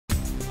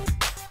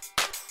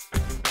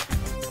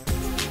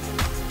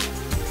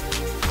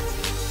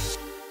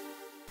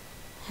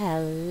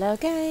Hello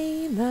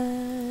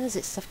gamers,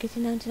 it's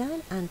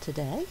SuffKitty99 and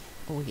today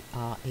we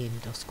are in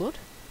Duskwood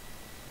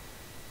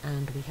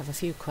and we have a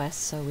few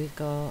quests. So we've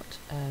got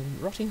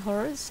Rotting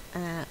Horrors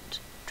at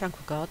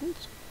Tranquil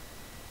Gardens,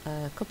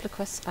 a couple of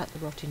quests at the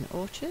Rotting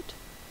Orchard,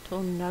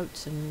 Torn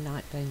Notes and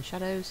Nightbane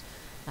Shadows,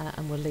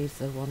 and we'll leave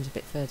the ones a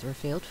bit further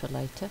afield for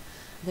later.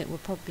 I think we'll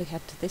probably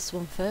head to this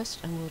one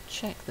first and we'll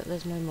check that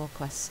there's no more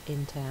quests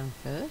in town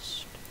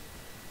first.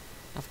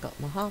 I've got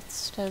my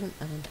Hearthstone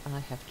and I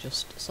have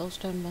just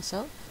Soulstone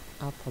myself.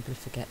 I'll probably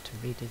forget to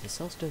redo the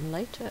Soulstone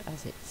later,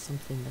 as it's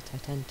something that I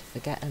tend to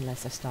forget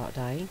unless I start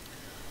dying.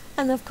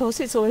 And of course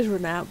it's always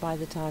run out by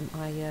the time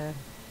I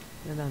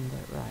remember.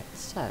 Right,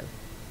 so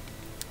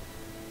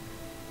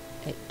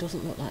it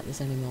doesn't look like there's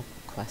any more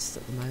quests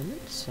at the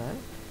moment, so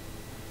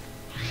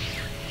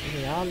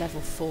we are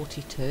level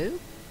 42.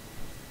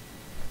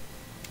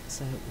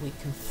 So we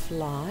can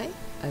fly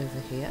over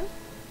here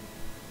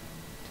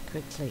to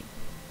quickly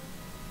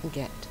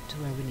get to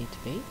where we need to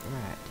be.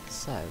 Right,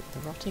 so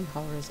the Rotting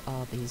Horrors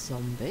are these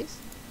zombies.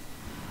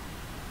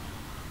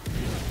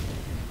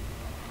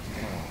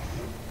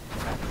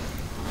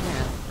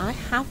 Now, I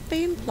have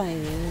been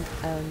playing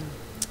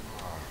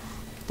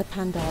the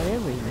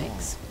Pandaria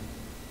remix,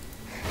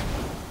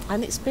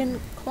 and it's been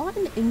quite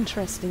an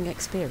interesting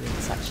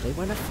experience actually.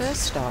 When I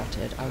first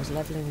started, I was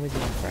levelling with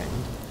my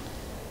friend,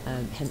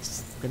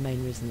 hence the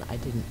main reason that I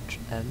didn't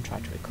try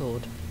to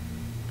record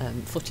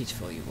footage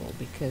for you all,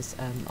 because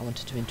I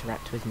wanted to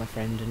interact with my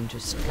friend and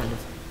just kind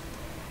of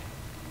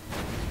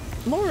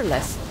more or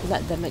less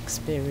let them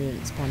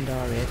experience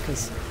Pandaria,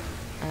 because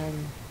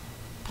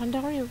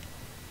Pandaria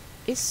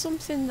is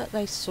something that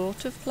they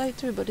sort of played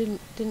through but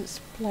didn't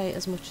play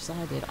as much as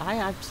I did. I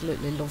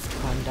absolutely loved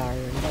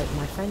Pandaria, and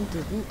my friend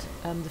didn't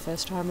the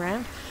first time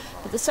round,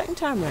 but the second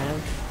time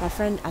round my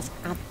friend has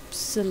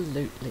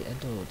absolutely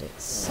adored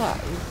it, so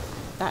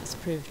that's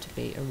proved to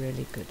be a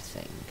really good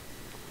thing.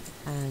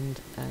 And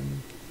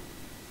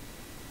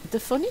the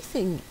funny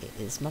thing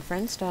is, my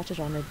friend started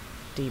on a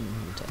Demon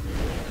Hunter,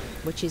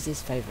 which is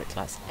his favourite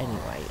class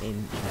anyway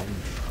in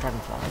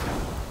Dragonflight,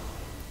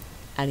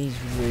 and he's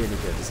really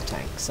good as a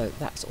tank, so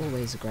that's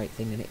always a great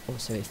thing. And it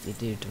also, if you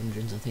do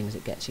dungeons and things,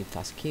 it gets you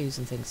fast queues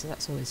and things, so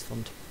that's always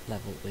fun to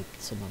level with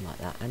someone like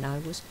that. And I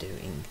was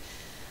doing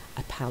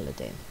a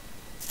paladin,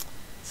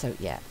 so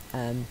yeah.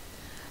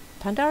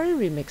 Pandaria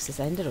Remix has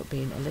ended up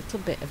being a little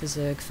bit of a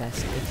Zerg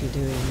fest if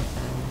you're doing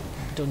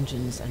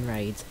dungeons and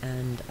raids,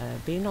 and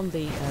being on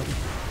the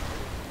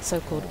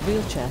so-called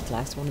wheelchair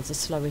class, one of the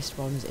slowest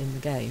ones in the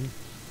game,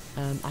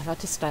 I've had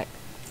to stack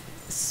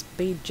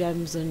speed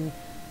gems and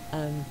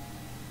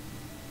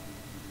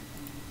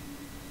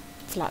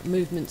flat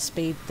movement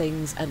speed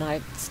things, and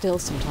I still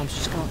sometimes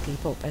just can't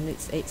keep up, and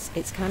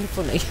it's kind of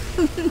funny.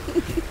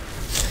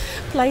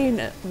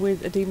 Playing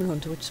with a Demon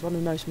Hunter, which is one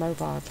of the most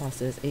mobile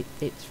classes,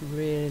 it's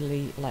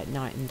really like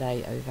night and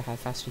day over how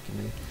fast you can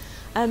move.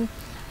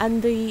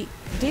 And the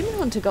Demon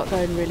Hunter got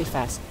going really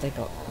fast. They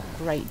got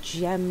great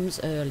gems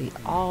early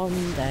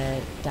on,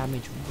 their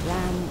damage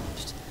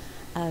ramped,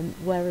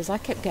 whereas I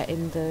kept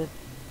getting the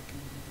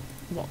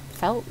what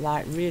felt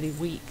like really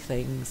weak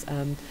things,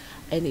 and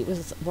it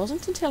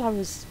wasn't until I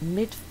was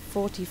mid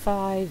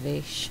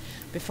 45-ish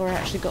before I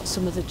actually got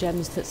some of the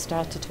gems that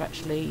started to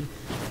actually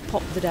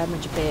pop the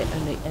damage a bit,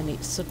 and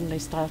it suddenly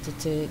started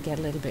to get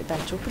a little bit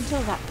better. Up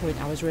until that point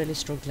I was really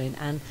struggling,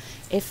 and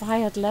if I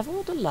had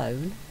levelled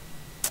alone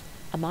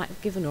I might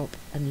have given up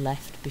and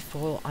left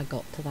before I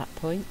got to that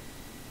point.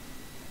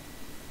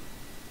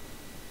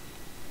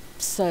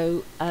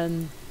 So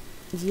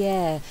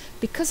yeah,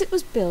 because it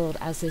was billed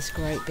as this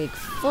great big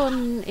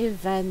fun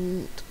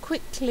event,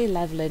 quickly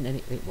levelling,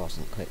 and it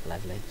wasn't quick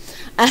levelling.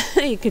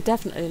 You could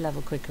definitely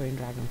level quicker in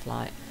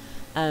Dragonflight.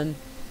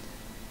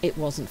 It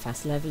wasn't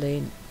fast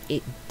levelling.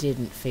 It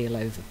didn't feel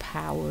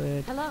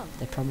overpowered. Hello.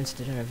 They promised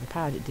it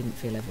overpowered. It didn't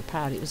feel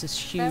overpowered. It was a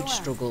huge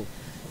struggle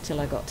till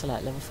I got to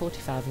like level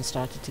 45 and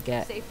started to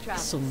get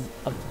some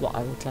of what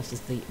I would class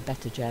as the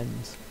better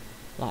gems,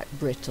 like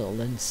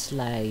Brittle and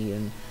Slay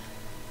and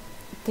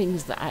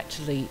things that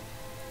actually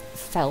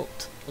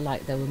felt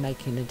like they were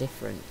making a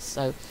difference.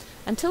 So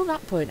until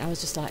that point I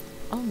was just like,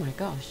 oh my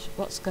gosh,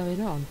 what's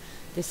going on?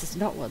 This is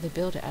not what they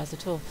built it as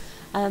at all.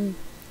 And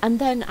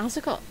then as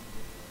I got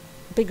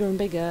bigger and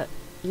bigger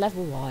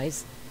level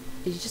wise,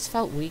 it just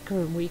felt weaker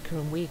and weaker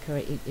and weaker.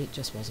 It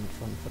just wasn't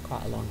fun for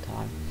quite a long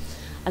time.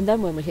 And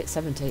then when we hit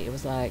 70, it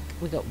was like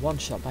we got one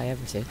shot by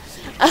everything.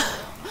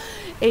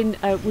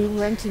 We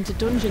went into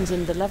dungeons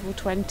and the level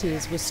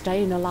 20s were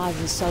staying alive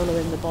and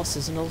soloing the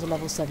bosses, and all the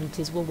level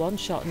 70s were one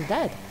shot and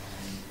dead.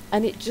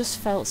 And it just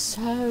felt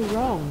so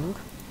wrong.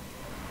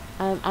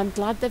 I'm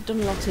glad they've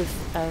done a lot of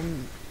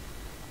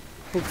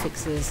bug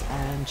fixes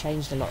and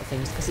changed a lot of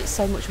things, because it's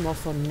so much more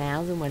fun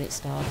now than when it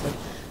started.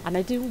 And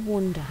I do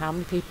wonder how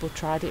many people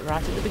tried it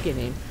right at the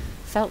beginning,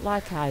 felt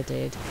like I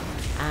did,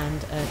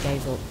 and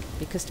gave up.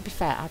 Because to be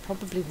fair, I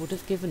probably would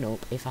have given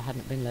up if I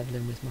hadn't been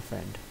levelling with my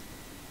friend.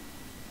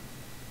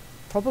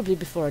 Probably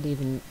before I'd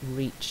even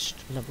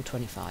reached level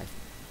 25.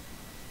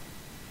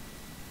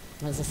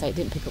 As I say, it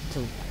didn't pick up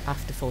till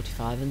after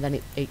 45, and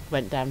then it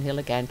went downhill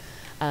again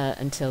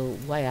until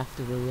way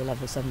after we were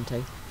level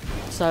 70.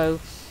 So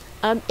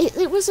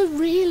it was a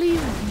really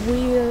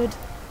weird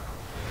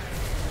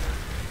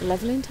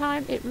leveling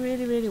time. It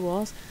really, really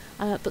was.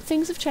 But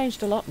things have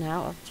changed a lot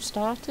now. I've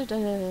started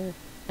a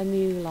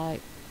new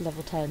like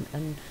level 10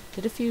 and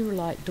did a few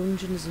like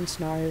dungeons and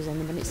scenarios on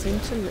them, and it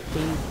seemed to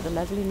be the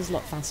leveling is a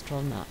lot faster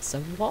on that.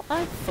 So what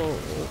I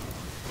thought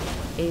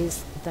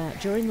is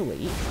that during the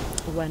week,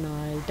 when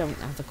I don't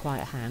have a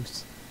quiet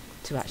house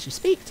to actually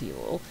speak to you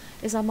all,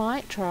 is I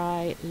might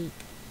try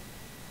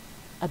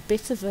a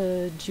bit of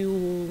a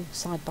dual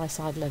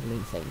side-by-side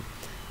leveling thing.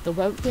 There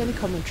won't be any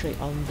commentary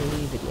on the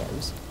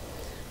videos.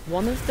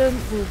 One of them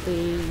will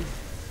be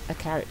a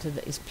character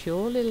that is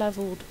purely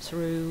levelled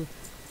through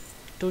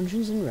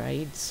dungeons and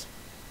raids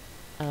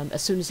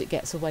as soon as it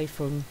gets away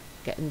from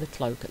getting the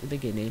cloak at the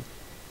beginning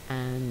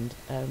and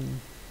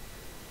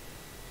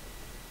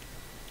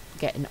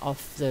getting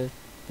off the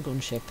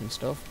gunship and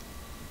stuff,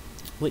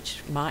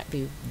 which might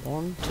be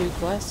 1-2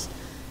 quests,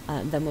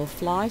 and then we'll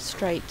fly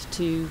straight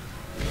to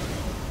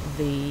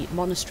the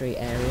monastery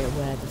area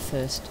where the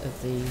first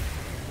of the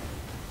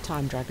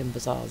Time Dragon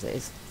Bazaars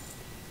is,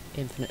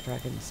 Infinite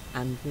Dragons,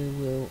 and we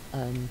will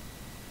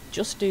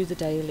just do the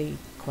daily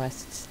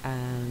quests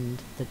and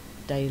the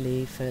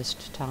daily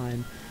first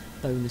time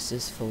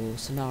bonuses for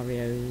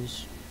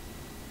scenarios,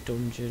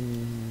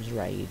 dungeons,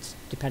 raids,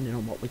 depending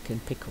on what we can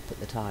pick up at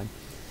the time.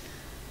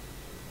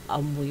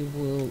 And we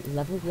will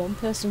level one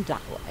person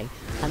that way,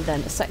 and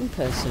then a second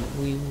person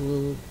we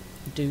will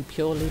do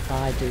purely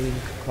by doing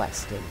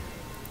questing,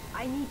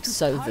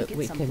 so that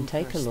we can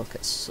take a look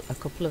at a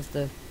couple of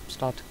the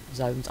start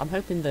zones. I'm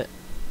hoping that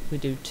we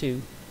do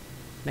 2,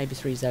 maybe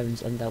 3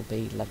 zones and they'll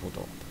be levelled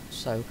up.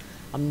 So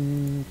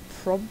I'm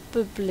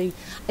probably,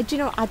 do you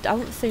know, I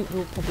don't think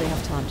we'll probably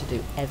have time to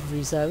do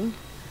every zone,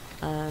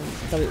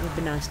 though it would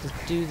be nice to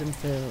do them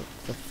for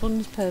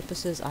fun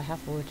purposes. I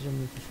have already done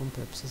them for fun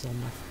purposes on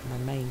my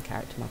main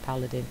character, my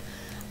paladin,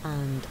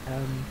 and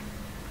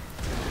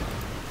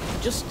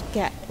just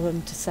get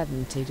them to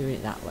 70 doing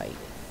it that way.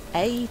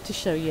 A, to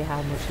show you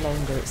how much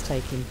longer it's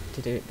taking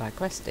to do it by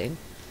questing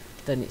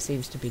than it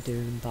seems to be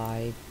doing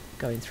by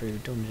going through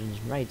dungeons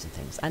and raids and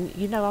things. And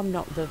you know, I'm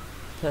not the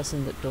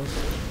person that does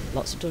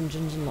lots of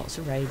dungeons and lots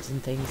of raids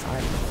and things. I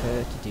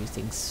prefer to do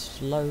things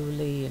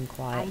slowly and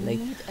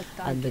quietly,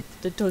 and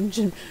the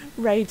dungeon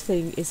raid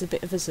thing is a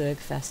bit of a zerg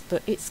fest,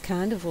 but it's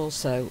kind of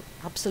also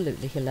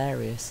absolutely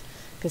hilarious,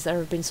 because there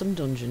have been some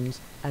dungeons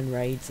and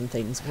raids and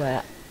things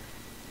where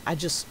I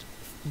just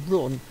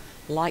run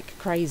like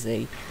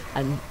crazy,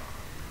 and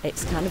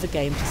it's kind of a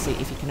game to see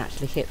if you can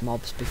actually hit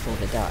mobs before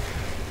they die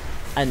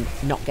and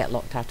not get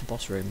locked out of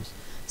boss rooms.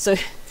 So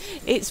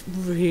it's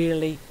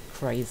really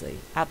crazy,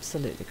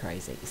 absolutely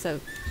crazy. So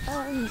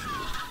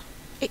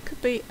it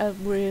could be a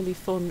really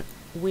fun,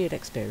 weird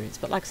experience,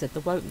 but like I said,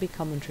 there won't be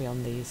commentary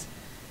on these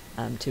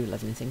 2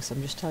 leveling things, so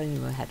I'm just telling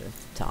you ahead of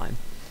time,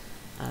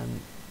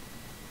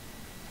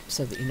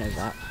 so that you know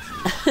that.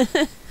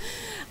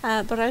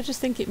 But I just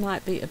think it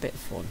might be a bit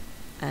fun,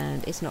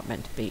 and it's not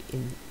meant to be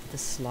in the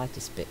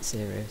slightest bit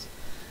serious.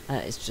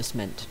 It's just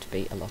meant to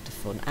be a lot of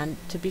fun, and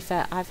to be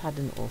fair, I've had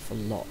an awful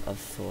lot of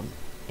fun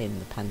in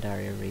the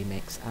Pandaria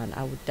remix, and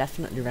I would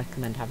definitely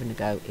recommend having a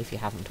go if you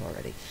haven't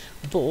already.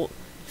 But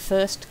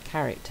first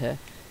character,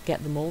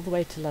 get them all the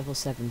way to level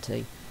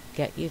 70,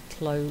 get your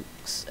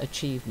cloaks,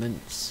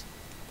 achievements,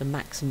 the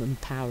maximum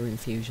power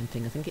infusion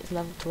thing, I think it's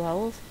level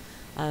 12,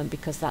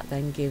 because that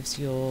then gives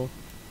your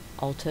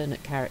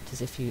alternate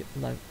characters, if you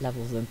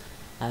level them,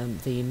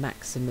 the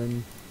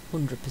maximum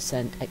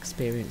 100%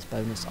 experience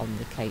bonus on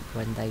the cape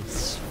when they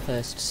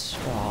first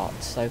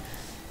start. So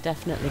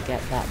definitely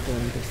get that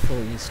done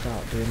before you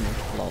start doing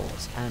multiple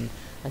levels. And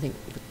I think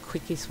the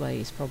quickest way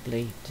is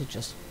probably to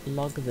just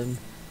log them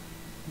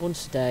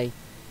once a day,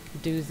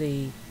 do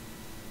the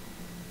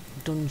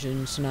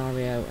dungeon,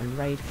 scenario and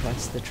raid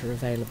quests that are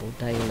available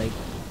daily,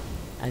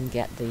 and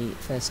get the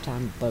first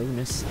time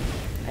bonus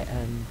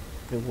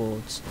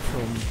rewards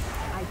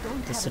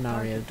from the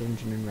scenario,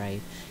 dungeon and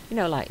raid. You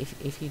know, like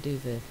if you do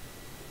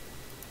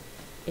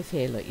if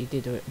here, look, you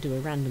do a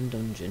random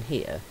dungeon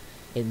here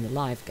in the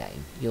live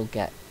game, you'll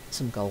get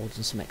some gold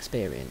and some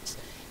experience.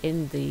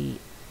 In the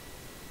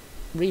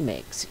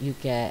remix, you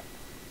get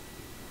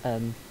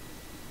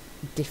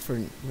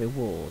different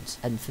rewards,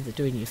 and for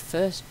doing your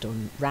first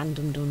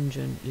random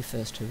dungeon, your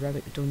first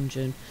heroic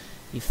dungeon,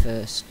 your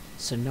first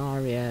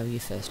scenario, your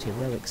first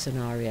heroic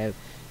scenario,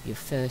 your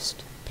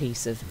first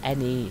piece of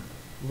any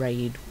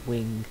raid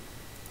wing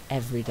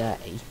every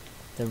day,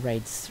 the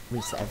raids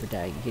reset every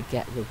day, you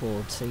get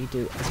rewards. So you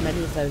do as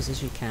many of those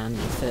as you can,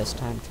 your first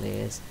time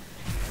clears,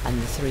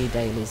 and the 3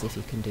 dailies if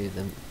you can do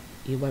them.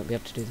 You won't be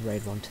able to do the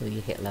raid one until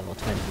you hit level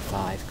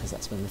 25, because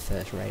that's when the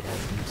first raid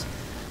opens.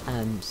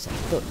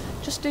 But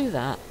just do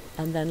that,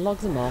 and then log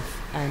them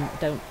off, and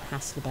don't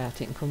hassle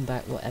about it, and come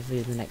back whatever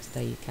the next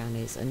day you can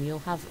is, and you'll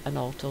have an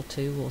alt or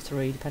 2 or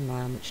 3, depending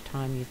on how much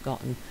time you've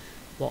got and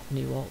what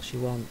new alts you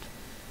want,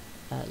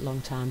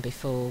 long time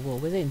before War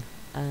Within.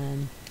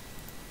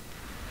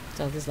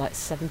 So there's like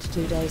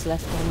 72 days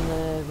left on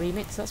the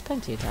remix. That's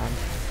plenty of time.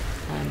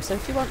 So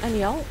if you want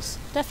any alts,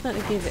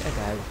 definitely give it a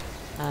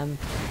go.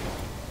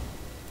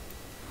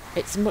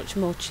 It's much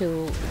more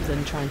chill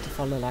than trying to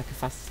follow like a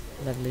fast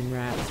leveling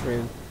route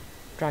through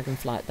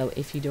Dragonflight, though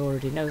if you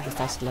already know the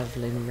fast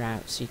leveling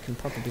routes, you can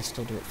probably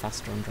still do it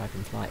faster on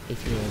Dragonflight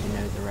if you already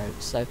know the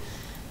routes. So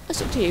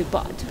it's up to you,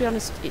 but to be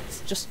honest,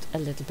 it's just a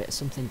little bit of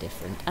something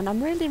different. And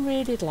I'm really,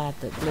 really glad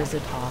that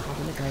Blizzard are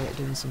having a go at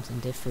doing something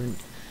different.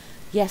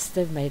 Yes,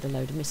 they've made a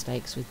load of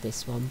mistakes with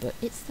this one, but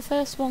it's the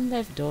first one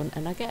they've done,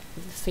 and I get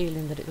the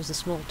feeling that it was a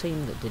small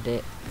team that did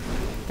it.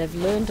 They've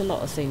learned a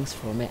lot of things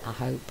from it, I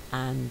hope,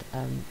 and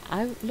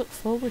I look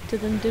forward to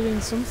them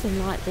doing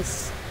something like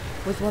this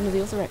with one of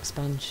the other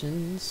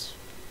expansions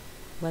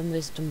when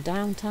there's some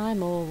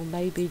downtime, or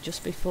maybe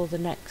just before the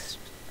next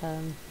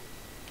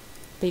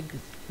big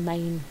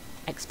main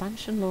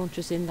expansion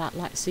launches in that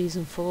like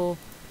season 4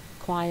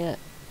 quiet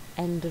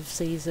end of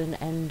season,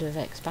 end of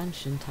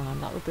expansion time.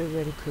 That would be a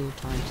really cool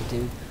time to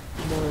do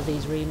more of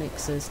these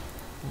remixes,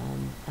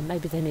 and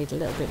maybe they need a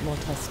little bit more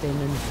testing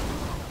and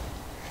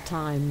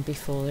time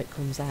before it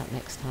comes out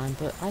next time.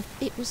 But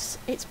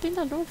it's been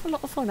an awful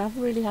lot of fun. I've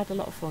really had a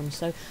lot of fun.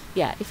 So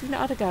yeah, if you've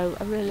not had a go,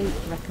 I really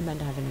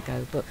recommend having a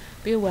go, but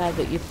be aware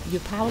that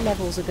your power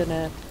levels are going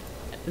to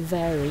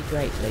vary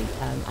greatly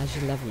as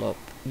you level up.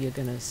 You're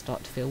going to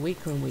start to feel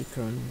weaker and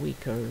weaker and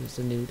weaker as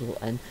a noodle,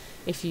 and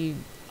if you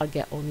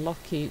get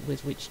unlucky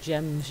with which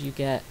gems you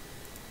get,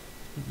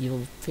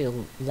 you'll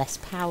feel less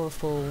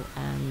powerful,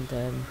 and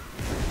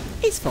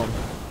it's fun.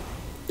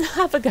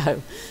 Have a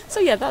go. So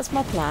yeah, that's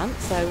my plan.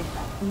 So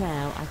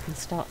now I can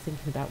start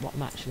thinking about what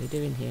I'm actually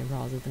doing here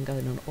rather than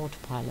going on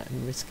autopilot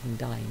and risking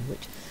dying,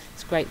 which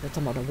is great that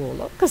I'm on a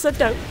warlock because I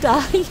don't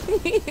die.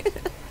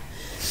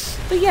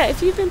 But yeah,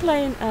 if you've been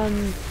playing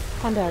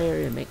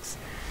Pandaria Remix,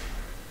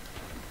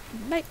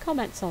 make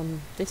comments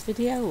on this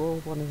video or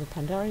one of the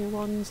Pandaria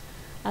ones,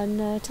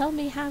 and tell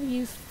me how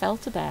you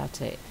felt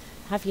about it.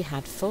 Have you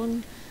had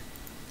fun?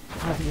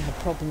 Have you had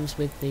problems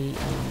with the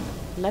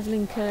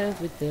levelling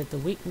curve, with the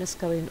weakness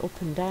going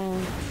up and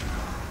down?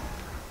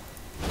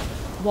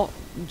 What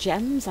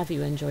gems have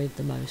you enjoyed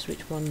the most?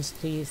 Which ones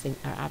do you think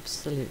are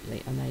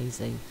absolutely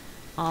amazing?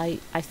 I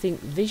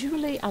think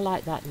visually I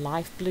like that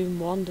life bloom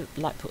one that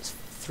like puts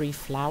 3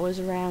 flowers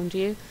around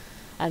you,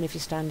 and if you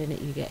stand in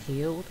it you get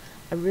healed.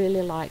 I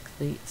really like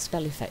the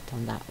spell effect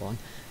on that one,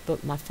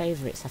 but my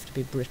favourites have to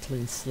be Brittle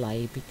and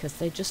Slay, because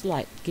they just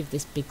like give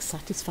this big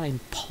satisfying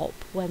pop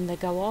when they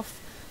go off,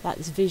 like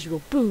this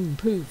visual boom,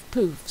 poof,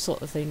 poof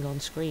sort of thing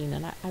on screen,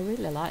 and I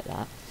really like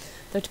that.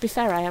 Though to be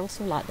fair, I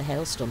also like the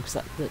hailstorm, because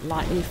that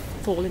lightning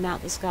falling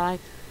out the sky,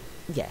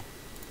 yeah,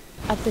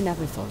 I've been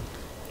having fun.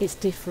 It's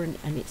different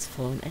and it's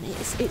fun, and it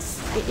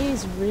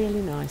is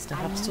really nice to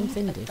have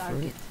something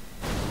different.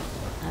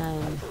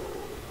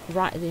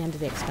 Right at the end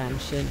of the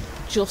expansion,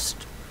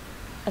 just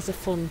as a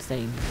fun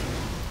thing,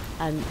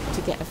 and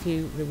to get a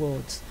few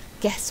rewards.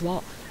 Guess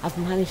what? I've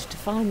managed to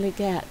finally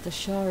get the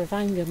Shah of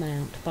Anger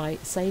mount by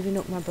saving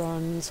up my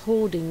bronze,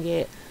 hoarding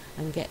it,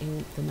 and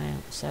getting the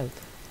mount. So,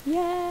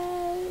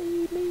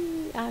 yay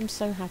me! I'm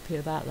so happy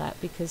about that,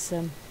 because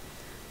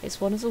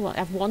it's one of the ones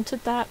I've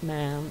wanted that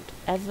mount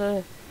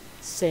ever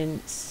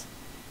since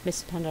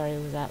Miss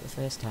Pandaria was out the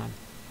first time.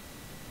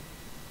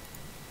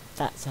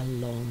 That's a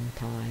long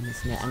time,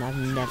 isn't it? And I've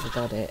never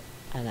got it,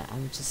 and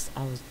as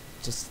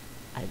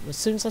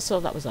soon as I saw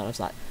that was on, I was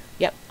like,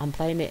 yep, I'm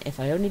playing it. If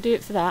I only do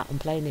it for that, I'm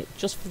playing it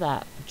just for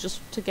that, just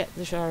to get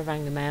the Shah of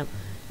Anger mount.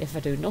 If I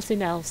do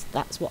nothing else,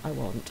 that's what I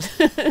want.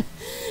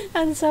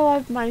 And so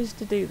I've managed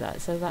to do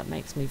that, so that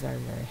makes me very,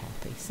 very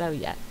happy. So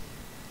yeah,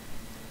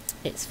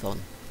 it's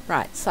fun.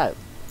 Right, so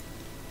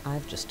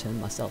I've just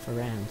turned myself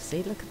around.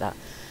 See, look at that.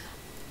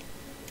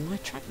 My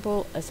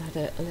trackball has had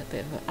a little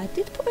bit of I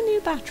did put a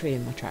new battery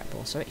in my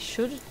trackball, so it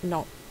should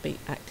not be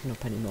acting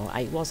up anymore.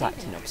 It was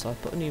acting up, so I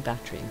put a new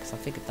battery in because I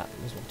figured that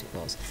was what it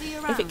was.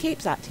 If it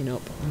keeps acting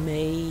up,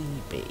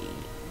 maybe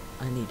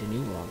I need a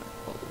new one.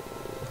 Oh.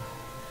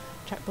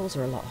 Trackballs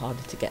are a lot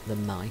harder to get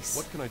than mice.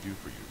 What can I do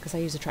for you? Because I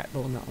use a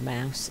trackball, not a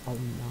mouse, on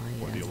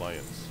my the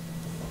Alliance.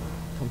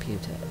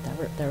 computer.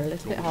 They're a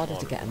little bit harder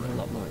to get and they're a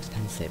lot more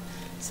expensive.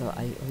 So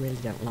I really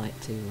don't like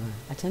to...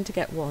 I tend to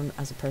get one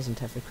as a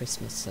present every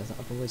Christmas, so that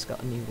I've always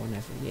got a new one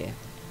every year.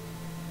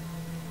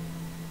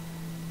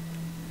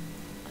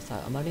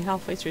 So I'm only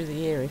halfway through the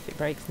year. If it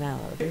breaks now,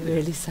 that would be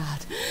really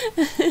sad.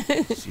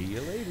 See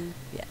you later.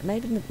 Yeah,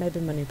 maybe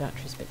my new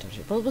battery's a bit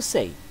dodgy. But we'll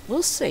see.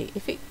 We'll see.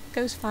 If it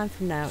goes fine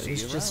from now, it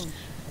was just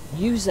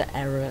user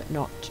error,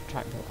 not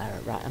trackball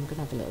error. Right, I'm going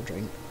to have a little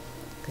drink,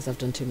 because I've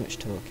done too much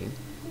talking.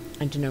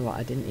 And do you know what?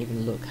 I didn't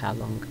even look how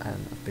long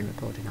I've been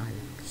recording either.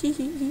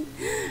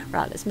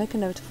 Right, let's make a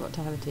note of what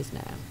time it is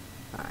now.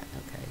 Right,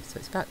 okay, so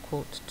it's about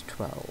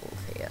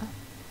 11:45 here.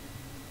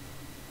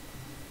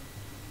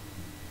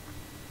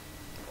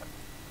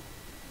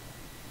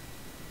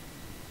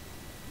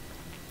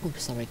 Oh,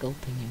 sorry,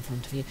 gulping in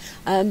front of you.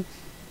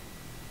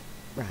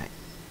 Right.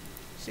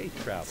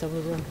 Safe travel. So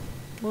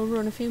we'll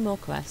run a few more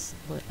quests,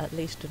 at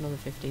least another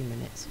 15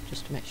 minutes,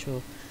 just to make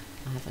sure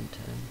I haven't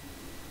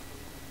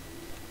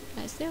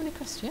That's the only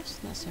quest, yes?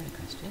 That's the only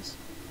quest, yes.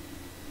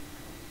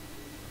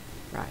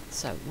 Right,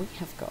 so we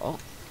have got...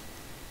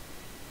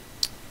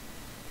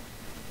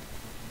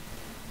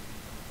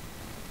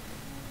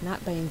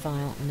 Nightbane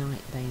Vial,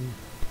 Nightbane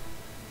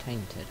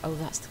Tainted. Oh,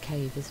 that's the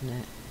cave, isn't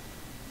it?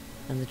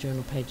 And the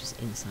journal page is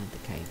inside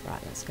the cave.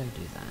 Right, let's go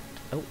do that.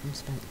 Oh,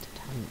 unspent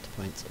talent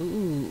points.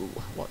 Ooh,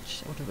 what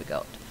have we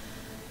got?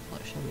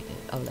 What shall we do?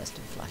 Oh, let's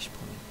do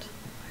flashpoint.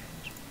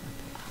 Right,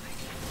 apply.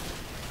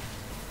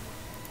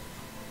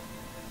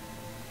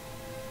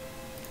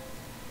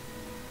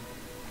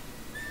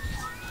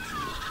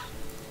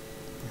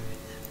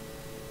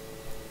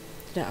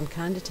 You know, I'm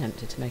kind of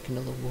tempted to make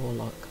another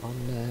warlock on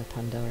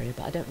Pandaria,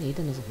 but I don't need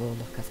another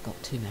warlock. I've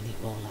got too many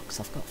warlocks.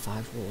 I've got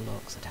 5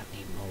 warlocks. I don't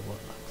need more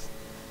warlocks.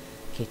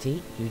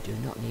 Kitty, you do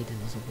not need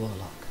another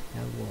warlock.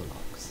 No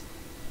warlocks.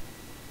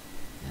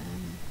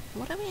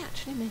 What are we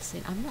actually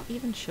missing? I'm not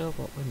even sure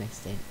what we're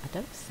missing.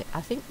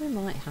 I think we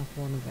might have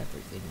one of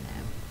everything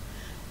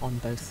now on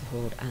both the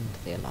Horde and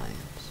the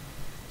Alliance.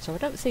 So I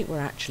don't think we're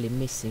actually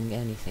missing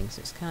anything.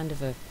 So it's kind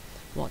of a,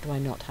 what do I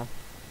not have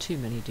too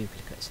many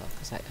duplicates of?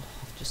 Because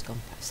I've just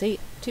gone past. See,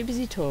 too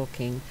busy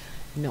talking,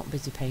 not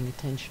busy paying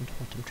attention to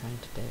what I'm trying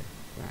to do.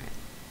 Right.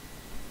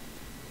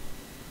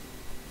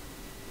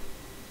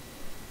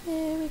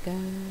 There we go.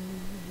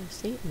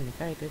 See, I'm in a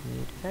very good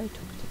mood. Very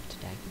talkative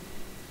today.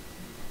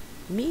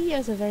 Me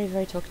as a very,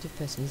 very talkative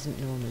person isn't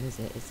normal, is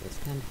it? It's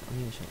kind of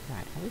unusual.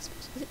 Right, are we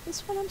supposed to, is it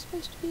this one I'm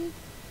supposed to be in?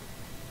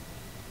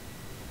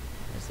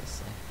 What does this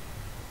say?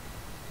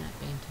 Not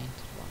being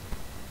tainted one.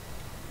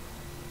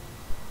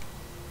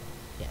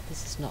 Yeah,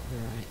 this is not the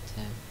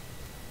right,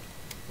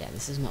 yeah,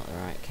 this is not the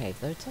right cave,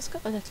 though it has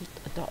got a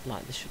dot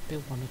light. There should be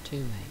 1 or 2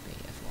 maybe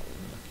of what we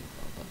were looking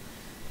for, but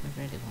I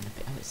really want to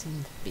be, oh, it's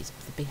in the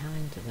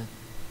behind of the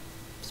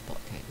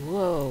spot cave.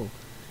 Whoa!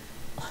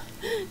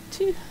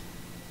 2.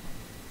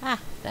 Ah,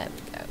 there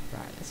we go.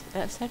 Right,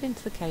 let's head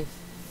into the cave.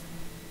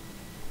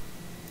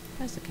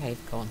 Where's the cave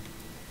gone?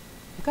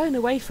 We're going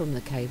away from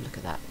the cave. Look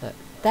at that. Look,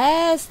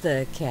 there's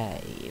the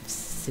cave.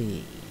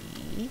 See?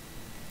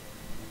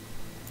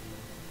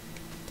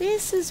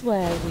 This is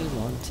where we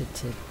wanted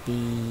to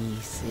be.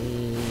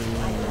 See?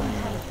 I don't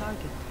have a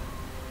target.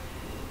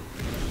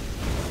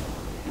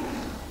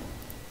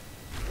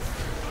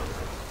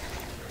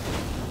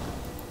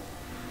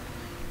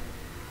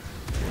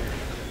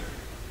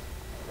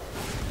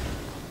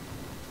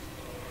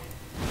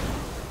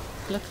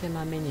 Luckily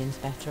my minion's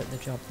better at the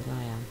job than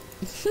I am.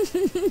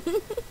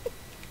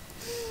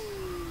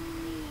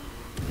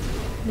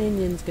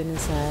 Minion's gonna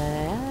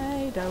say,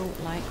 I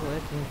don't like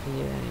working for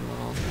you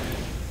anymore.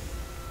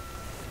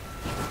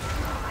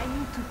 I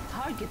need to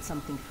target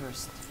something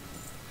first.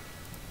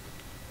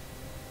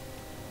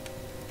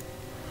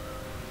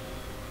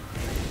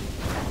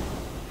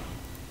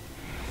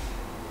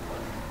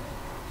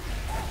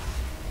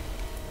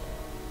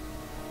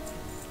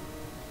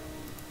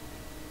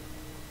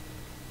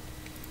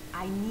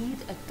 I need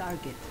a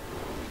target.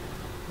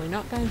 We're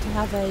not going to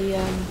have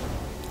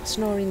a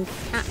snoring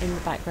cat in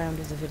the background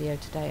of the video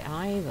today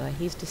either.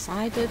 He's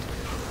decided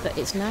that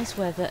it's nice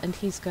weather and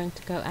he's going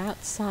to go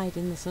outside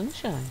in the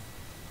sunshine.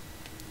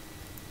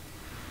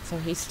 So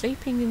he's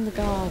sleeping in the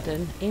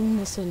garden in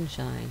the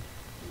sunshine.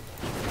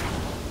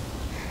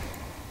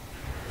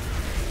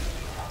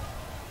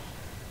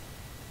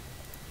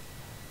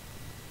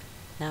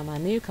 Now my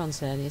new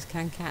concern is,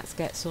 can cats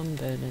get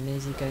sunburn and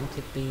is he going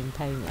to be in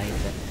pain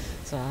later?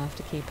 So I have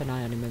to keep an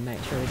eye on him and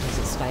make sure he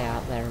doesn't stay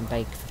out there and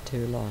bake for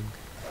too long.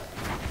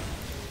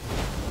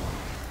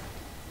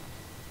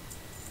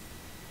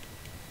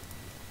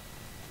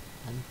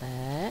 And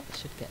there,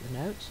 should get the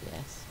notes,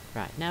 yes.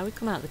 Right, now we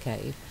come out of the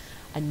cave,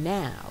 and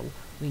now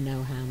we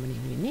know how many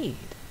we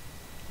need,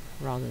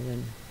 rather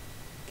than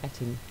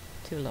getting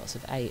 2 lots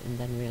of 8 and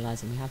then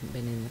realising we haven't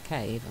been in the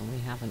cave and we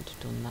haven't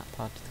done that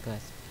part of the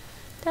quest.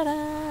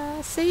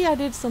 Ta-da! See, I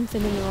did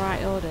something in the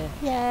right order.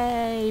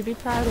 Yay! Be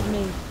proud of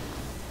me.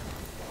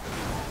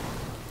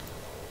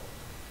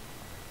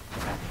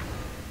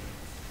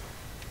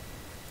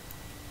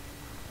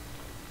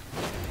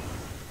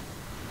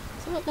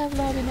 So what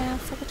level are we now?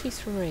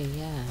 43,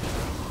 yeah.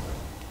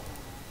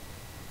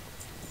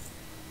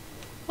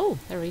 Oh,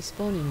 they're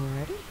respawning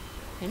already.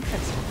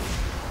 Interesting.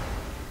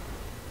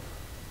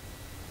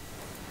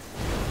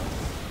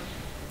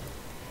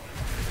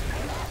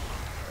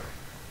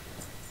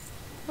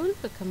 Oh,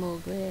 look, I'm all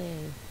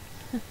grey.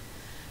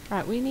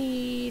 Right,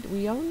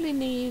 we only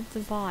need the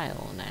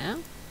vial now.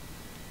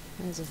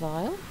 There's a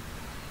vial.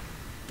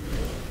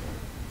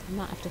 I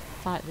might have to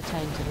fight the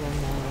tainted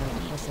one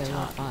there, because they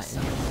won't fight in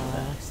the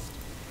vial.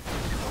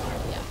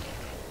 Yeah.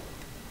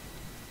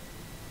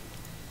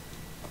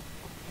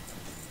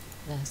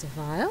 There's a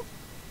vial.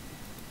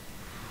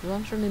 The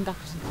ones running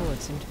backwards and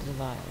forwards seem to be the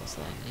vials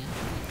then, yeah.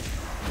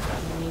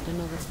 We need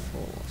another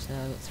 4,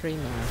 so 3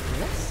 more after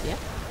this, yeah.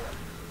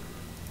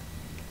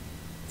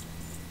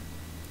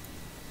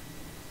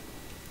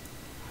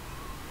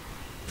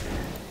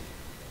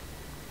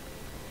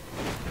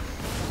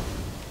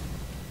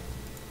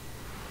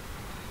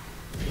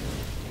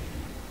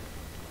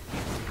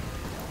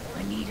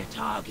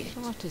 target.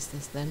 So what is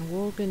this then?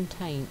 Worgen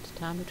Taint.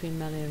 Time between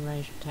melee and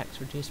ranged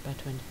attacks reduced by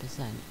 20%.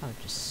 Oh, it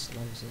just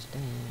slows us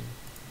down.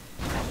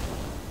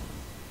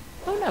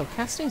 Oh no,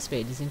 casting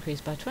speed is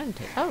increased by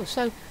 20. Oh,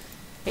 so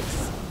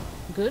it's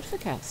good for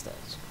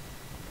casters.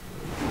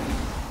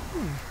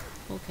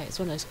 Okay, it's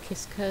one of those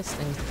kiss-curse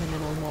things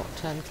depending on what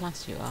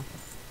class you are.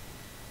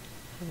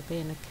 So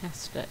being a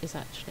caster is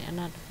actually an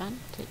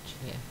advantage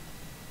here.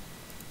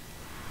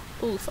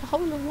 Oh, for a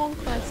hole in one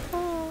quest.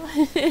 Oh.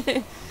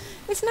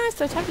 It's nice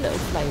though to have little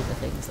flavour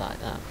things like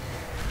that.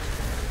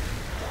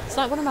 It's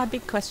like one of my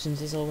big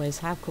questions is always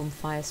how come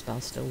fire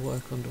spells still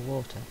work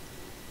underwater?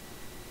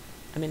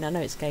 I mean, I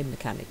know it's game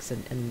mechanics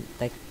and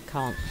they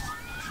can't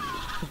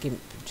gimp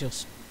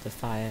just the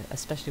fire,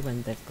 especially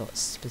when they've got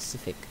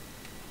specific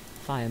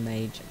fire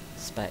mage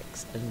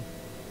specs, and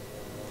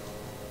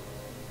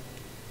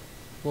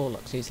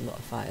warlocks use a lot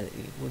of fire that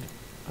you would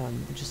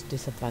just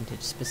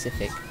disadvantage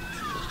specific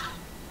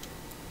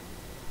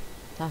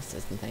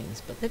classes and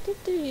things. But they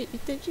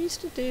did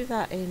used to do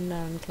that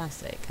in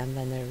Classic, and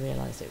then they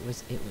realised it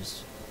was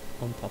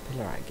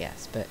unpopular, I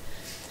guess. But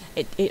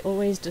it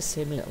always does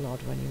seem a little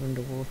odd when you're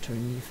underwater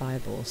and your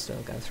fireballs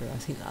still go through. I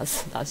think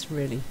that's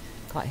really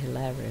quite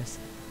hilarious.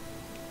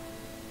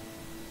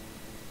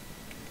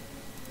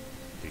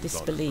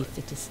 Disbelief.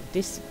 It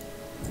is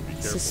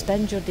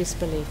suspend your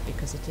disbelief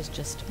because it is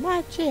just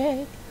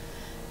magic.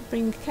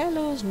 Bring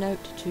Kello's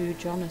note to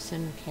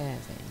Jonathan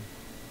Kevin.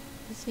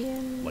 Is he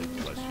in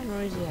town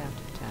or is he out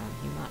of town?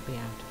 He might be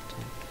out of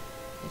town.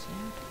 Is he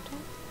out of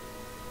town?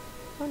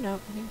 Oh no, I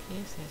think he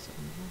is there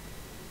somewhere.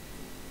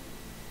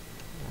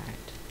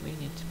 Right, we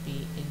need to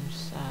be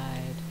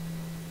inside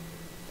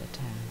the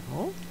town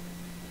hall.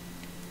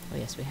 Oh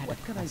yes, we had What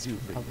a can I question. do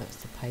for Oh, you? that's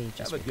the pages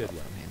Have a we good got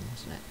one. from him,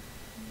 wasn't it?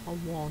 A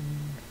wand.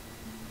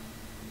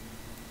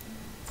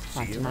 See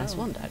Quite you a nice around.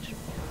 wand, actually.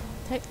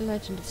 Take the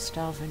Legend of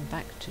Starvin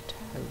back to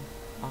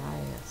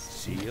Tobias.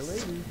 See you later.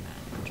 Seaman.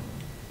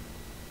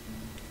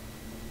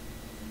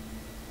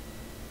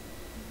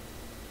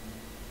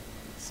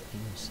 It's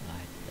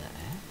inside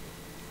there.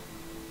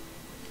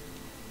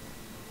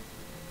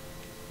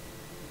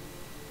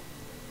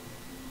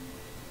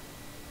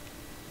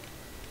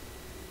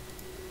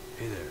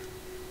 Hey there.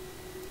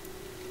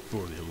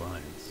 For the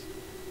Alliance.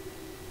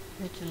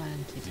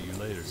 Vigilante. See you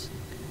later.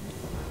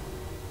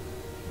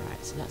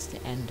 Right, so that's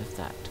the end of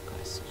that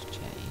quest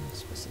chain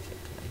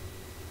specifically.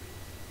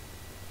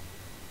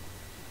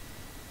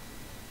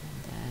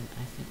 And then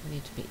I think we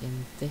need to be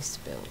in this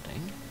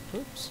building.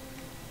 Oops.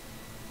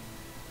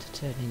 To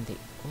turn in the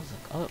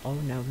other... Oh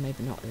no,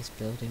 maybe not this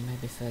building,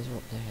 maybe further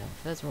up the hill.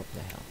 Further up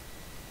the hill.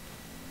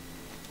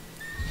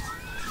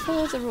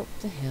 Further up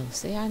the hill.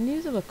 See, I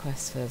knew there were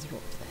quests further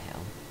up the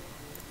hill.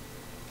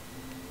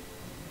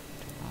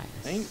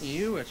 Ain't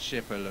you a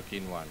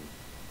chipper-looking one?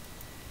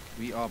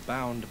 We are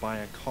bound by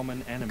a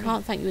common I enemy.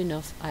 can't thank you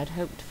enough. I had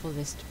hoped for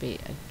this to be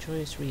a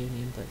joyous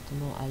reunion, but the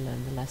more I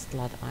learn, the less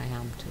glad I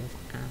am to have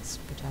asked.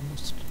 But I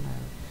must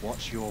know.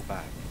 What's your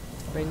bag?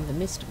 Bring the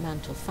Mist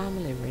Mantle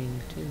family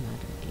ring to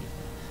Madam Eva.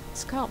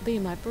 This can't be.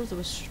 My brother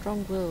was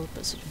strong-willed,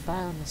 but such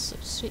vileness,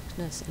 such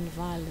sickness and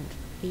violent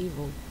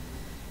evil.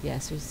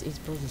 Yes, his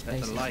brother's Let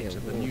the basically light a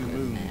of the war new hero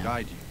moon now.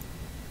 guide you.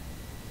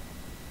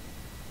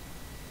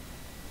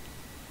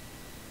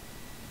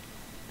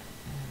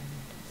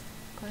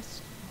 And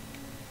quest.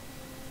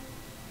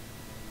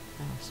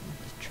 Oh, some of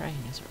the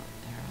trainers are up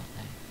there, aren't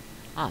they?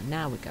 Ah,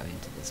 now we go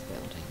into this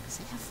building.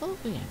 See, I thought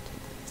we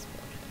entered this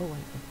building. Oh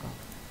wait, we've got...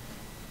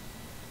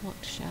 What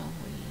shall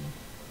we...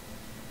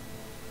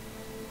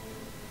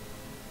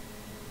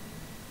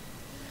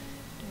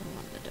 Do I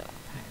want the Dark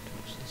Pact?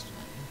 What's this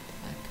one?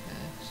 Amplify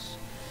Curse.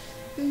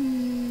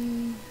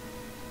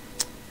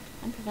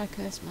 Amplify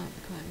Curse might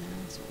be quite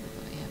nice. What have we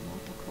got here?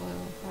 Mortal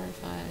Coil,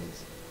 Horrifies,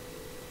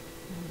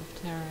 Realm of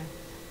Terror.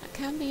 That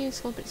can be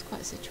useful, but it's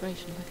quite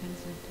situational, like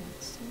anything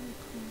else. So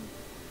cool.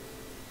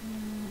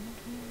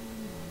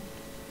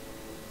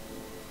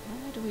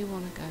 Where do we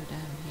want to go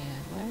down here?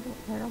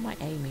 Where am I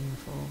aiming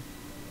for?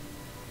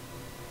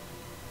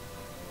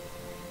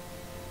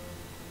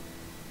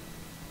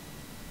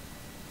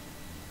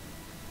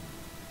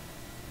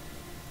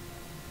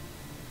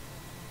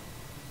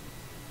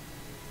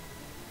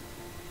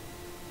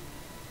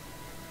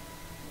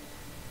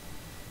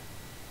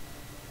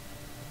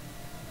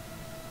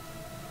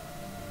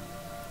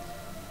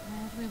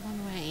 Where do we want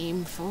to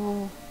aim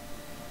for?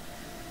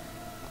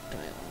 What do I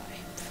want to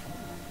aim for?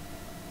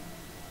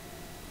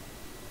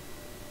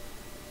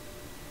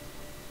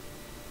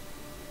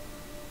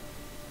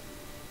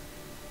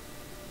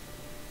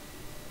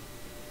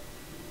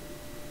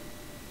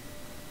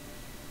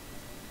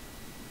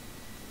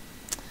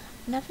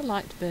 Never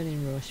liked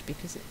Burning Rush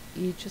because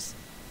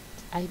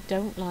I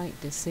don't like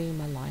to see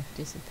my life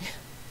disappear.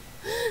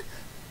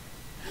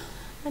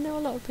 I know a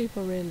lot of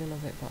people really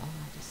love it, but I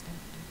just don't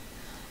know.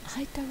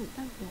 I don't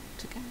know what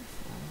to go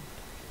for.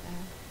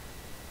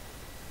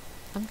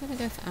 I'm going to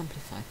go for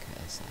Amplify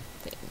Curse, I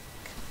think.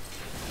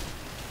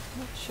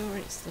 Not sure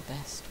it's the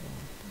best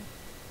one. But...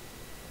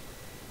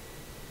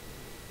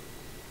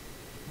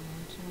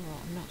 Oh, do you know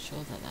what? I'm I'm not sure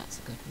that that's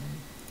a good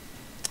move.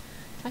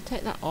 If I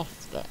take that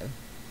off though...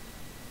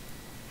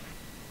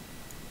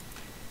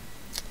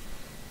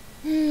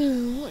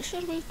 what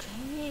should we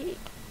take?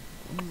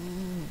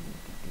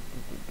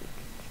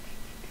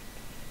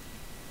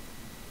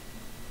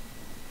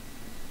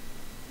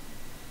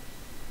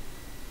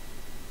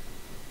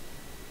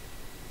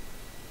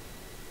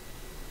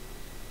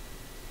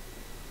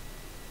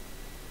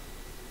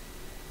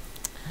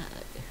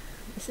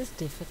 This is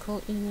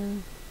difficult, you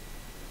know.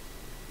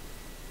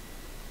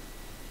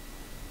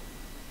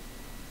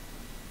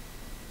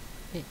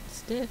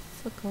 It's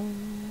difficult.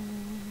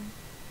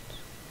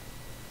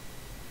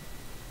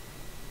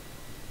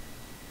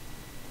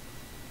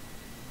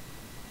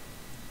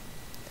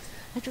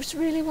 I just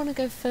really want to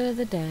go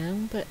further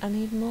down, but I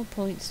need more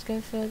points to go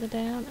further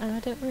down, and I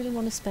don't really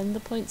want to spend the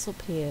points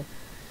up here,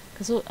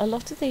 because a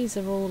lot of these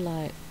are all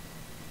like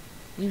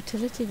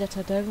utility that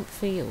I don't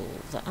feel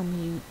that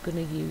I'm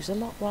going to use a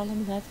lot while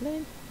I'm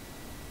leveling,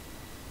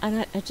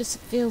 and it just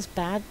feels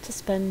bad to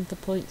spend the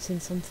points in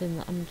something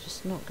that I'm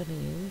just not going to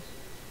use.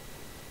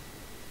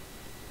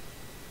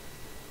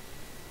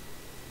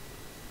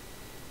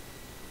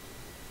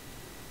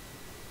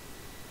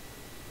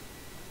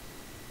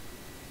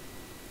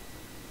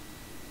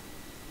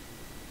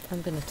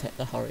 I'm going to take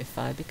the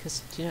Horrify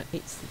because, you know,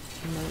 it's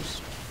the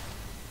most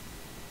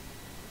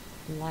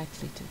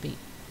likely to be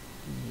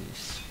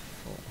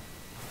useful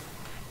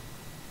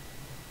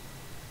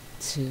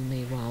to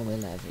me while we're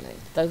leveling.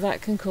 Though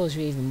that can cause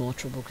you even more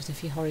trouble, because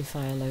if you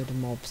Horrify a load of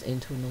mobs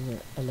into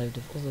a load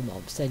of other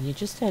mobs, then you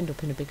just end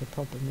up in a bigger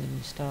problem than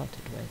you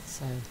started with,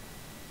 so...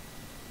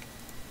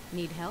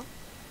 Need help?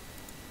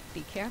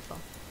 Be careful.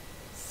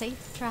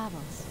 Safe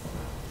travels.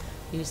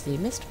 Use the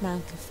Mist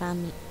Mantle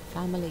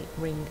family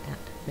ring at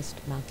Mist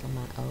Mantle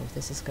Oh,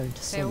 this is going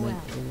to summon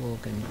Farewell.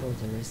 the Worgen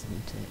brother,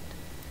 isn't it?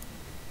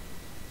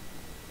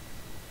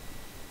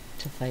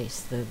 To face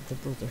the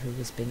brother who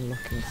has been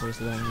looking for his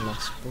long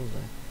lost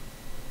brother.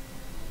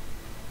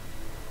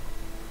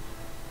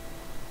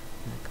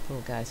 Like,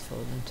 poor guy's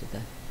fallen into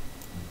the...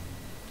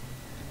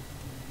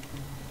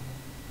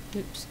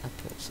 Oops, I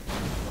put something.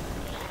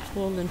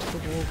 Fallen into the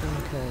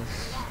Worgen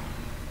curse.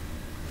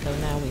 So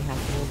now we have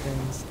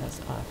Worgens as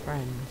our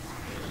friends.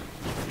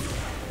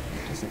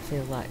 Doesn't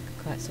feel like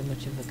quite so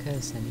much of a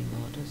curse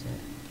anymore, does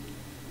it?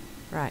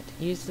 Right,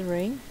 use the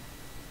ring.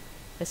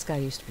 This guy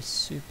used to be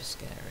super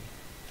scary.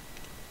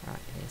 Right,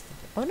 here's the...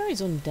 Oh no,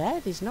 he's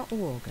undead, he's not a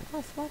Worgen.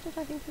 Oh, why did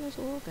I think he was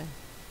a Worgen?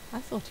 I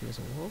thought he was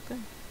a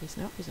Worgen. He's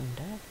not, he's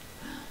undead.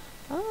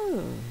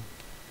 Oh!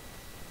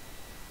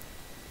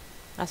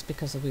 That's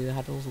because we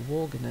had all the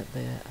Worgen at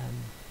the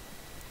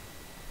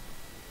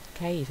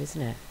cave,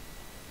 isn't it?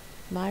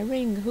 My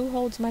ring, who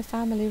holds my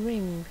family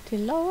ring?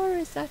 Tilora,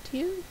 is that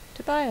you?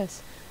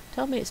 Tobias,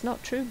 tell me it's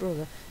not true,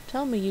 brother.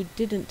 Tell me you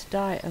didn't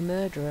die a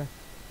murderer.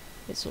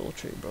 It's all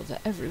true, brother,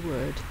 every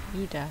word.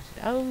 You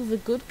doubted. Oh, the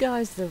good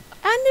guys, I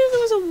knew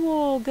there was a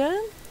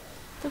Worgen.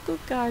 The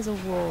good guys are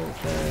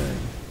Worgen.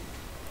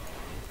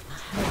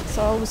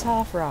 So I was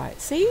half right.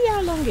 See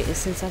how long it is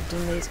since I've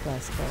done these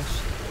quests,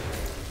 gosh.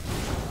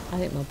 I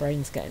think my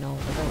brain's getting old.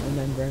 I don't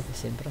remember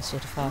everything, but I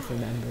sort of half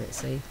remember it,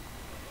 see.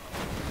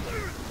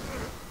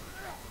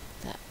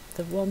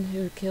 The one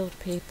who killed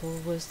people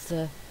was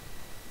an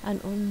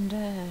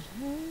undead.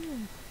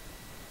 Oh.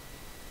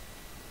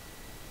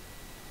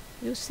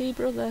 You see,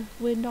 brother,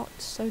 we're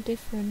not so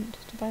different.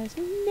 Tobias,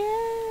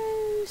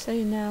 no! So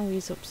now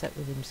he's upset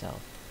with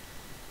himself.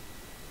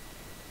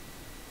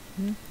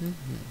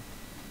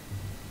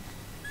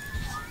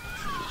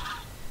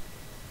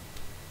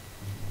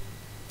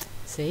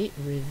 See,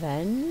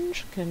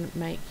 revenge can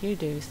make you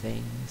do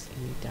things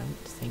you don't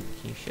think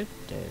you should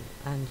do,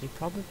 and you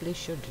probably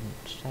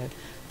shouldn't. So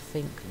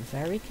think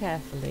very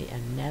carefully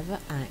and never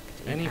act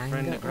in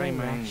anger or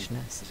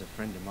rashness. Is a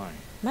friend of mine.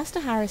 Master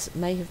Harris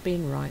may have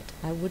been right.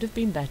 I would have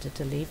been better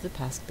to leave the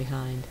past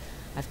behind.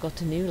 I've got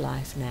a new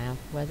life now.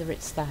 Whether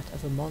it's that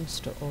of a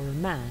monster or a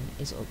man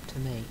is up to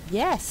me.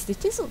 Yes,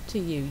 it is up to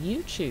you.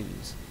 You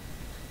choose.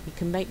 You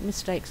can make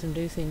mistakes and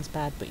do things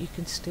bad, but you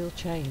can still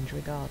change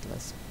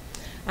regardless.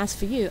 As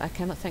for you, I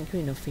cannot thank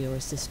you enough for your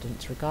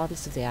assistance.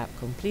 Regardless of the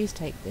outcome, please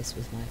take this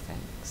with my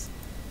thanks.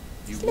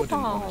 You wouldn't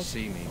want to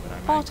see me when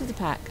I'm Part angry. of the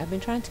pack. I've been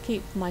trying to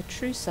keep my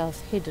true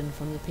self hidden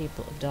from the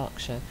people of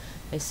Darkshire.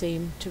 They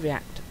seem to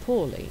react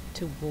poorly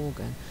to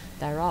Worgen.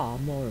 There are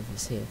more of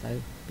us here,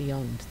 though,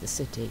 beyond the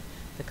city.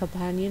 The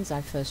companions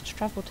I first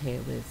travelled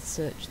here with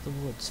searched the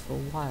woods for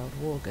wild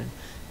Worgen.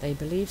 They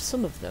believe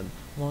some of them,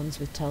 ones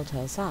with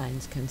telltale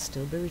signs, can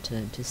still be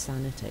returned to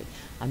sanity.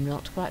 I'm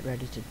not quite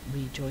ready to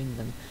rejoin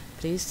them.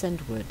 Please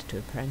send word to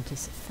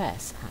Apprentice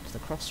Fess at the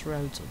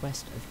crossroads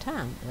west of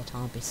town that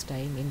I'll be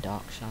staying in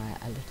Darkshire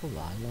a little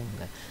while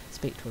longer.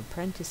 Speak to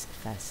Apprentice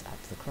Fess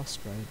at the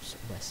crossroads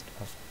west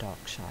of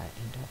Darkshire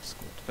in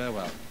Duskwood.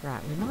 Farewell.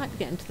 Right, we might be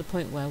getting to the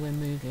point where we're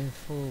moving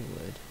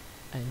forward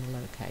in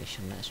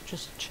location. Let's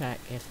just check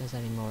if there's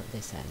any more at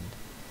this end.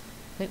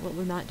 I think what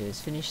we might do is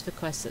finish the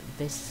quest at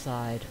this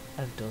side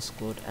of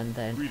Duskwood and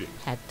then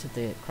Greetings. head to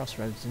the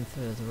crossroads and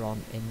further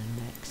on in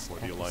the next For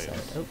the episode.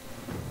 Alliance. Oh.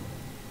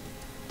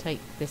 Take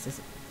this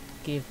as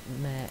give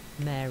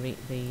Mary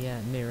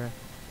the mirror,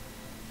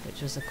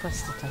 which was a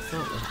quest that I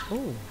thought we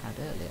had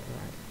earlier.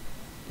 Right.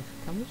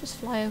 Can we just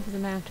fly over the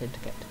mountain to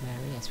get to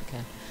Mary? Yes, we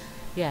can.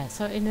 Yeah,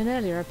 so in an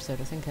earlier episode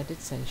I think I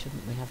did say,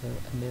 shouldn't we have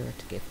a mirror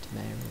to give to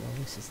Mary? Well,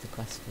 this is the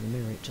quest for the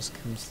mirror. It just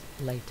comes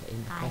later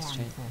in the quest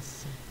chain.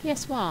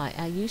 Yes, why?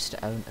 I used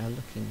to own a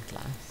looking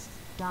glass.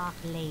 Dark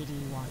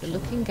Lady The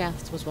looking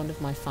glass was one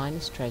of my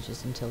finest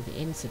treasures until the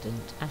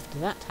incident. After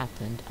that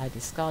happened, I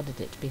discarded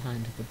it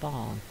behind the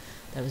barn.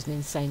 There was an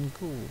insane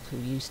ghoul who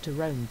used to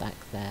roam back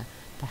there.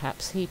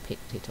 Perhaps he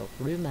picked it up.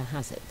 Rumour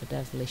has it the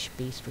devilish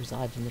beast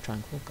resides in the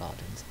Tranquil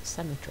Gardens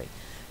Cemetery.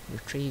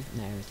 Retrieve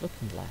Mary's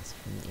looking glass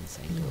from the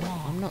insane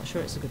ghoul. I'm not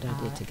sure it's a good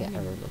idea to get her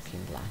a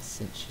looking glass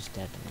since she's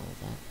dead and all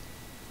that.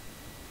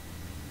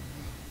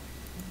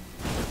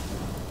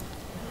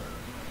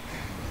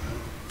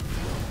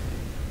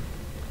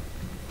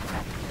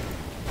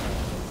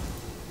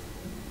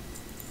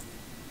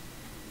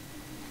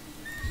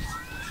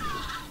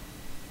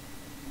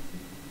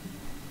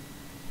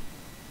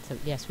 So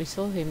yes, we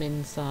saw him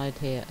inside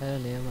here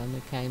earlier when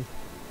we came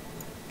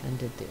and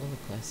did the other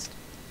quest.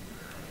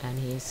 And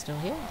he is still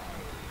here.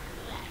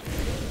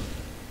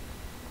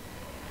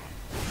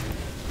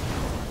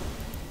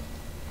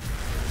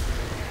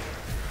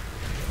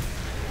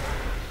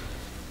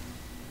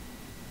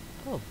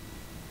 Oh.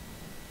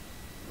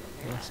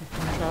 Loss of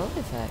control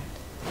effect.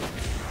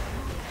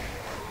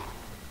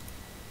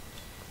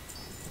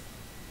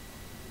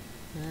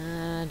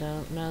 I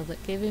don't know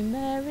that giving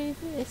Mary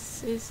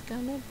this is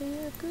gonna be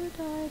a good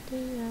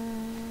idea.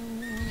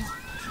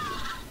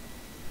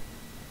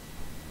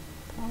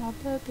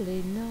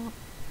 Probably not.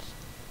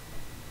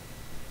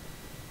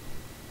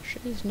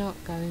 She's not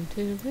going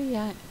to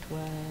react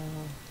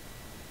well.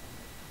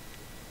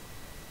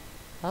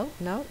 Oh,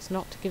 no, it's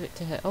not to give it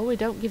to her. Oh, we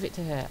don't give it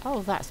to her.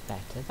 Oh, that's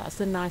better. That's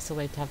the nicer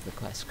way to have the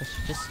quest, because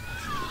she just,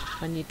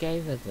 when you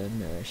gave her the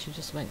mirror, she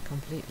just went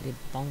completely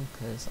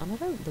bonkers. And I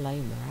don't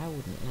blame her. I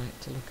wouldn't like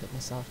to look at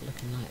myself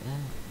looking like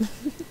that.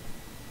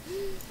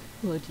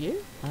 Would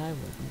you? I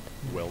wouldn't.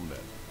 No. Well met.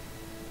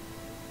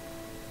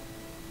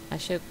 I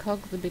showed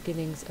Cog the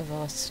beginnings of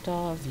our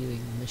star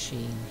viewing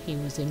machine. He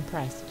was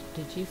impressed.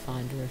 Did you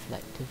find a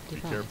reflective Be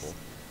device? careful.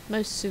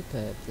 Most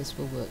superb. This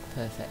will work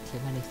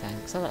perfectly. Many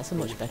thanks. Oh, that's a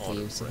much better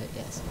use of it,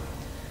 yes.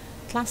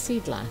 Classy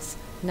glass.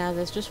 Now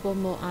there's just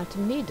one more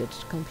item needed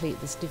to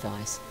complete this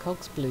device.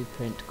 Cog's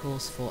blueprint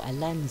calls for a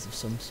lens of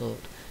some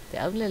sort.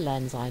 The only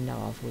lens I know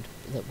of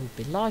that would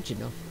be large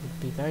enough would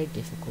be very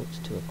difficult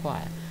to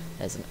acquire.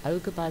 There's an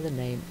ogre by the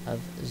name of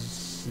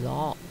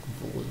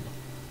Zarkvul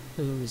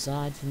who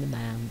resides in the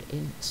mound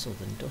in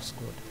southern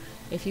Duskwood.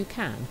 If you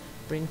can,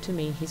 bring to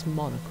me his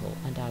monocle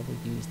and I will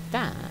use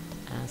that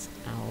as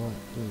our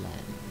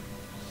lens.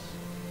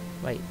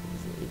 Wait,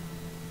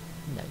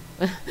 no.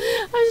 I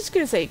was just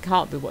going to say it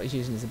can't be what he's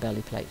using as a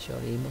belly plate,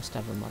 surely. He must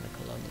have a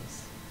monocle on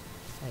his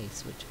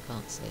face, which I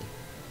can't see.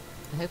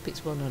 I hope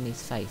it's one on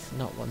his face,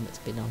 not one that's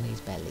been on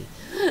his belly.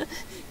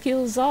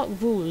 Kill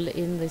Zarkvul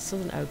in the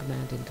southern ogre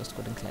mound in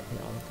Duskwood and collect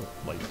the oracle.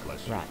 Light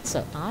bless you. Right,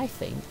 so I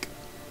think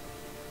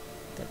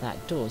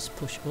that does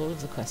push all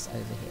of the quests over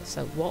here.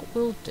 So what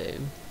we'll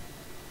do,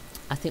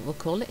 I think we'll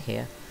call it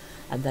here,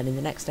 and then in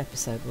the next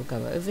episode we'll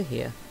go over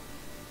here,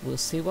 we'll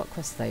see what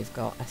quests they've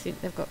got. I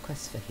think they've got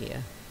quests for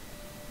here,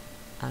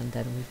 and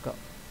then we've got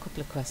a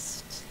couple of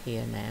quests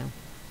here now,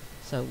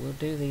 so we'll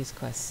do these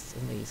quests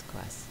and these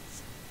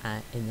quests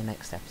in the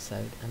next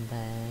episode, and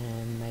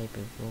then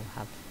maybe we'll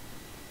have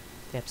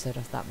the episode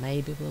of that,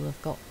 maybe we'll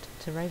have got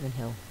to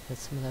Ravenhill with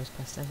some of those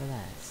quests over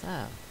there.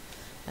 So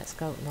let's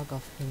go log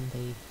off in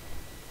the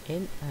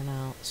inn and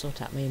I'll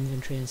sort out my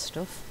inventory and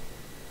stuff,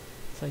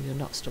 so you're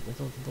not stuck with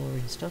all the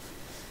boring stuff.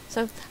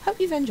 So hope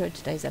you've enjoyed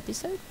today's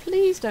episode.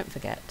 Please don't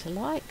forget to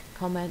like,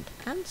 comment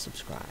and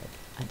subscribe,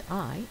 and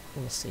I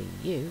will see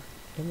you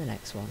in the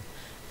next one.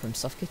 From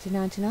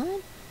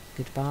SoftKitty99,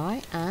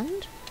 goodbye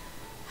and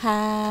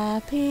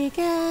happy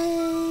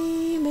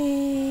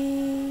gaming.